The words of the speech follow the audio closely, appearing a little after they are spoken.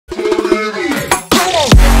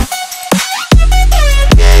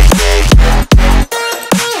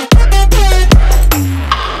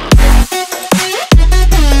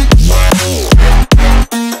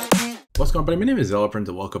everybody, my name is ZealetPrince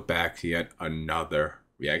and welcome back to yet another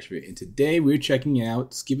reaction video. And today we're checking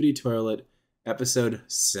out Skibidi Toilet episode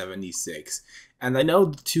 76. And I know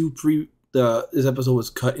this episode was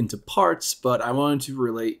cut into parts, but I wanted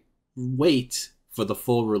to wait for the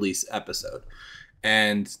full release episode.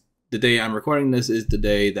 And the day I'm recording this is the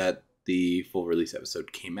day that the full release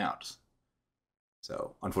episode came out.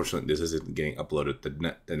 So unfortunately this isn't getting uploaded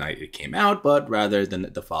the night it came out, but rather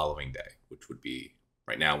than the following day, which would be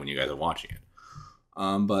right now when you guys are watching it.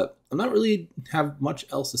 But I'm not really have much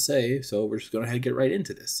else to say, so we're just going to ahead and get right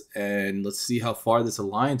into this. And let's see how far this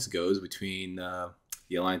alliance goes between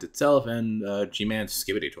the alliance itself and G-Man's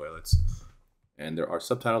Skibidi Toilets. And there are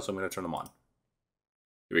subtitles, so I'm going to turn them on.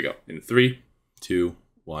 Here we go. In 3, 2,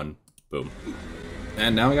 1, boom.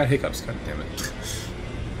 And now I got hiccups. God damn it.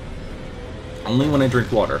 Only when I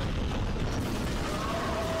drink water.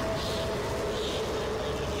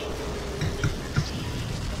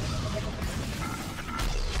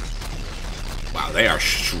 They are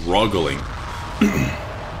struggling.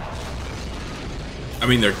 I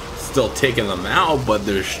mean, they're still taking them out, but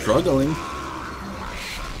they're struggling.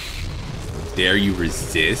 Dare you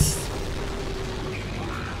resist?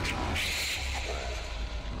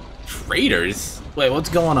 Traitors? Wait, what's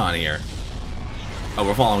going on here? Oh,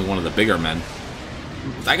 we're following one of the bigger men.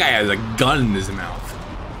 That guy has a gun in his mouth.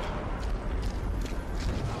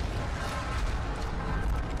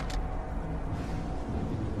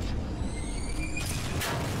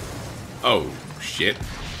 Oh, shit.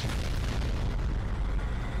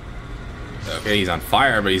 Okay, he's on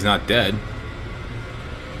fire, but he's not dead.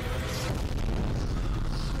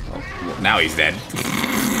 Oh, well, now he's dead.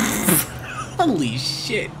 Holy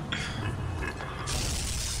shit.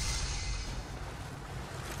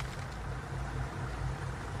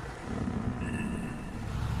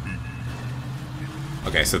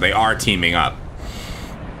 Okay, so they are teaming up.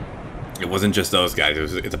 It wasn't just those guys,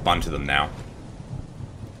 it's a bunch of them now.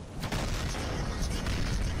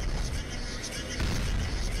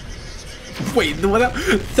 Wait,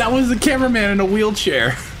 that was the cameraman in a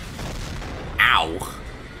wheelchair. Ow.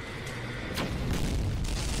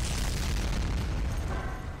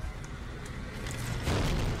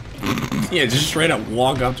 Yeah, just straight up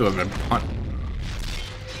walk up to him and punt.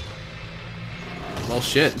 Well,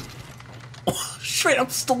 shit. Oh, straight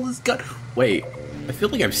up stole his gun. Wait, I feel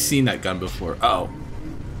like I've seen that gun before. Oh.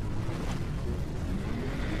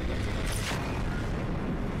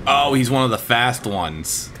 Oh, he's one of the fast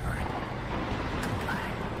ones.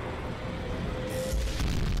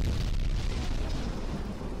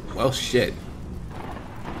 Well, shit.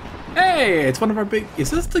 Hey, it's one of our big...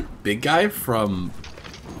 Is this the big guy from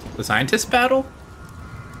the scientist battle?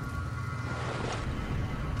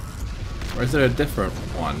 Or is there a different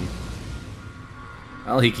one?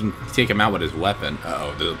 Well, he can take him out with his weapon.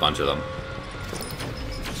 Uh-oh, there's a bunch of them.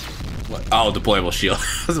 What? Oh, deployable shield.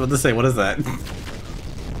 I was about to say, what is that?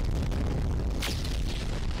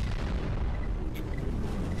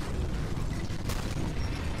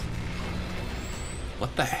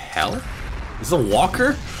 What the hell? Is this a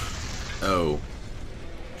walker? Oh.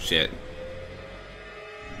 Shit.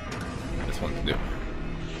 This one's new.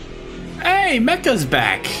 Hey, Mecha's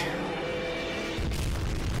back!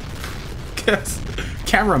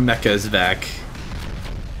 Camera Mecha's back.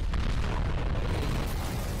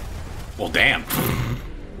 Well, damn.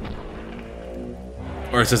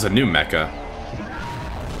 Or is this a new Mecha?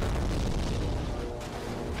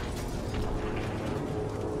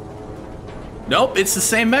 Nope, it's the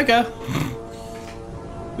same Mecha.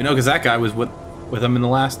 We know because that guy was with him in the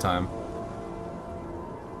last time.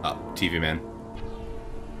 Oh, TV man.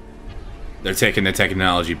 They're taking the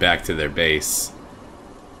technology back to their base.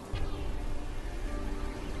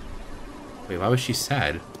 Wait, why was she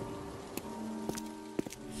sad?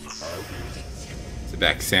 The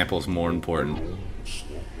back sample's more important.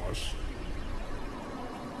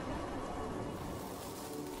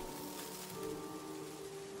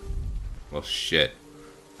 Well, shit.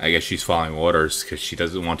 I guess she's following orders because she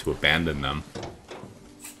doesn't want to abandon them.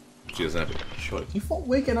 She doesn't have a choice. You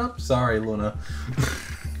waking up? Sorry, Luna.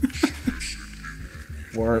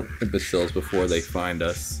 More imbeciles before they find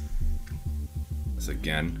us. This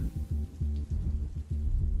again.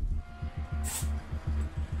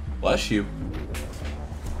 Bless you.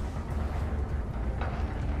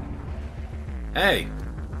 Hey.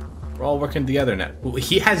 We're all working together now.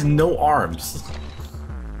 He has no arms.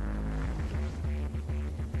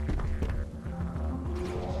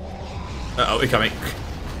 Uh-oh, incoming.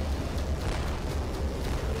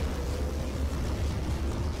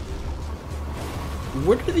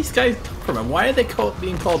 Where do these guys come from? And why are they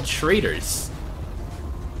being called traitors?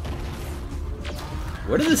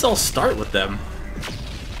 Where did this all start with them?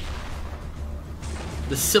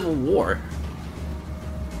 The Civil War.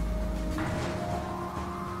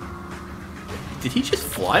 Did he just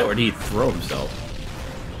fly or did he throw himself?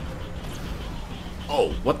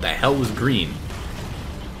 Oh, what the hell was green?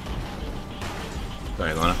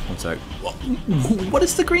 Sorry, Lana, one sec. What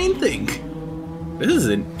is the green thing? This is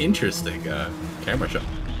an interesting camera shot.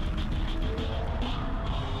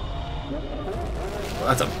 Well,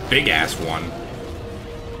 that's a big ass one.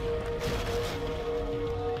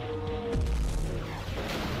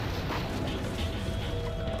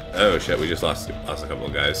 Oh shit, we just lost a couple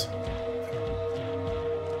of guys.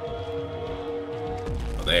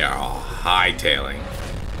 Oh, they are all hightailing.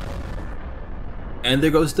 And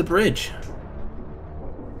there goes the bridge.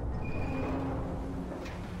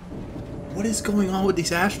 What is going on with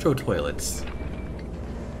these Astro toilets?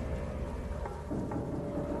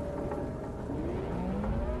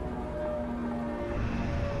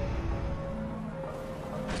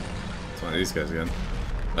 It's one of these guys again.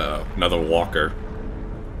 Uh-oh, another walker.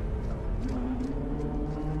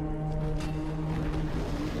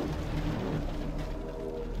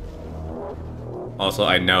 Also,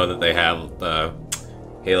 I know that they have the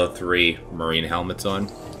Halo 3 Marine helmets on.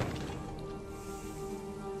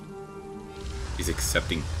 He's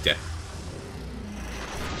accepting death.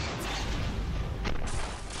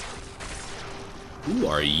 Who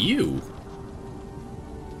are you?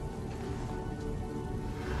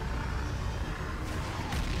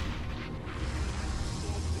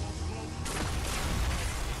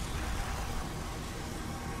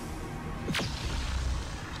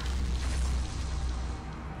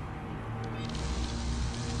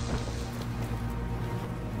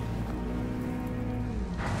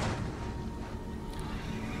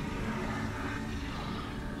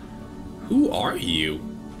 Who are you?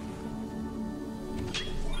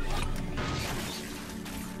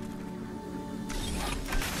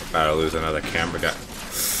 About to lose another camera guy.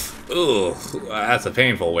 Ooh, that's a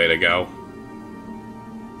painful way to go.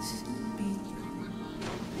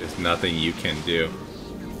 There's nothing you can do.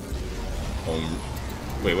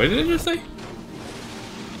 Wait, what did it just say?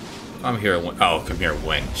 I'm here. Oh, come here,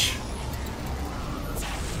 wench.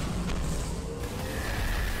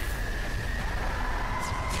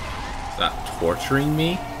 Stop torturing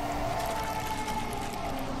me?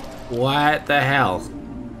 What the hell?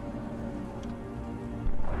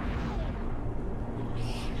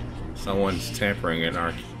 Someone's tampering in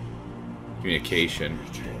our communication.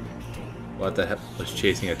 What the hell was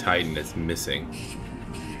chasing a Titan that's missing?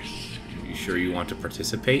 You sure you want to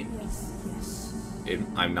participate?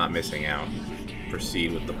 I'm not missing out.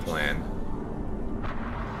 Proceed with the plan.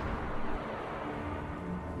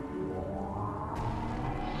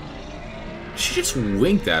 She just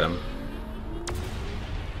winked at him.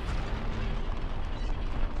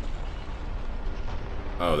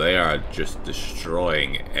 Oh, they are just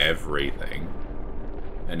destroying everything.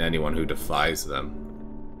 And anyone who defies them.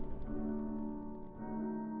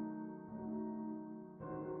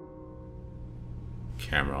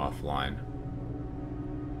 Camera offline.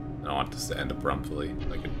 I don't want this to end abruptly,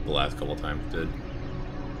 like the last couple times did.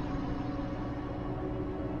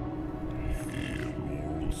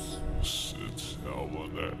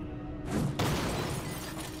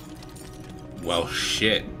 Well,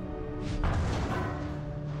 shit.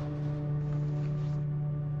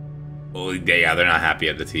 Well, yeah, they're not happy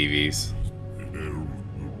at the TVs.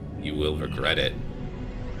 You will regret it.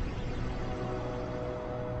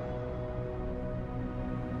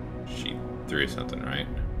 She threw something, right?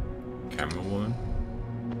 Camera woman?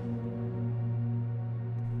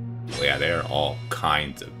 Well, yeah, they're all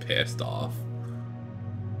kinds of pissed off.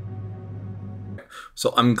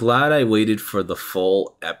 So I'm glad I waited for the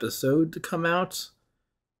full episode to come out,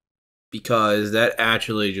 because that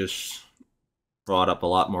actually just brought up a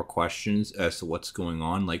lot more questions as to what's going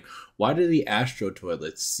on. Like, why do the Astro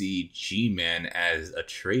Toilets see G-Man as a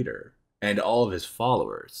traitor and all of his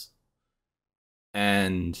followers?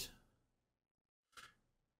 And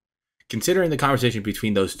considering the conversation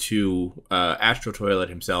between those two, Astro Toilet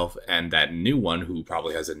himself and that new one who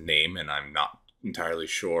probably has a name, and I'm not entirely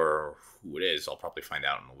sure who it is. I'll probably find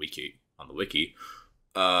out on the wiki.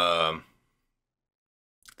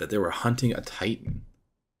 That they were hunting a Titan.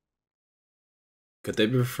 Could they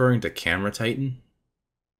be referring to Camera Titan?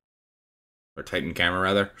 Or Titan Camera,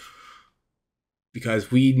 rather?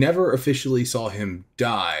 Because we never officially saw him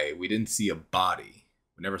die. We didn't see a body.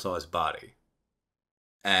 We never saw his body.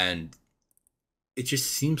 And it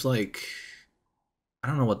just seems like, I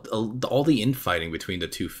don't know what, all the infighting between the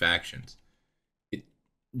two factions.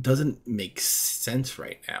 doesn't make sense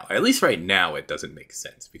right now. At least right now, it doesn't make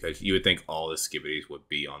sense because you would think all the Skibidis would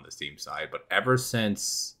be on the same side. But ever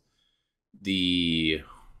since the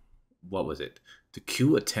what was it? The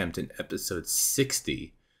coup attempt in episode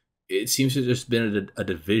 60, it seems to have just been a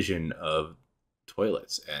division of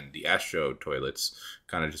toilets, and the Astro toilets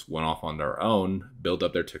kind of just went off on their own, built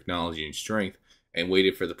up their technology and strength, and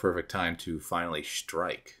waited for the perfect time to finally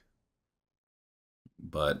strike.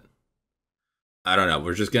 But I don't know.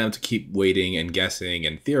 We're just gonna have to keep waiting and guessing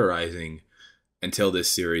and theorizing until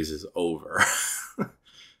this series is over.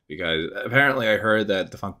 Because apparently I heard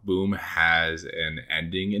that the Funk Boom has an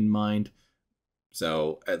ending in mind.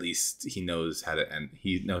 So at least he knows how to end.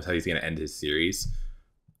 He knows how he's going to end his series.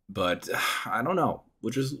 But I don't know.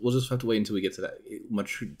 We'll just have to wait until we get to that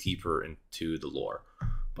much deeper into the lore.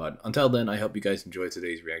 But until then, I hope you guys enjoyed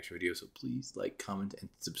today's reaction video. So please like, comment, and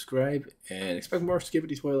subscribe. And expect more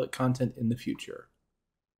Skibidi Toilet content in the future.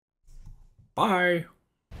 Bye!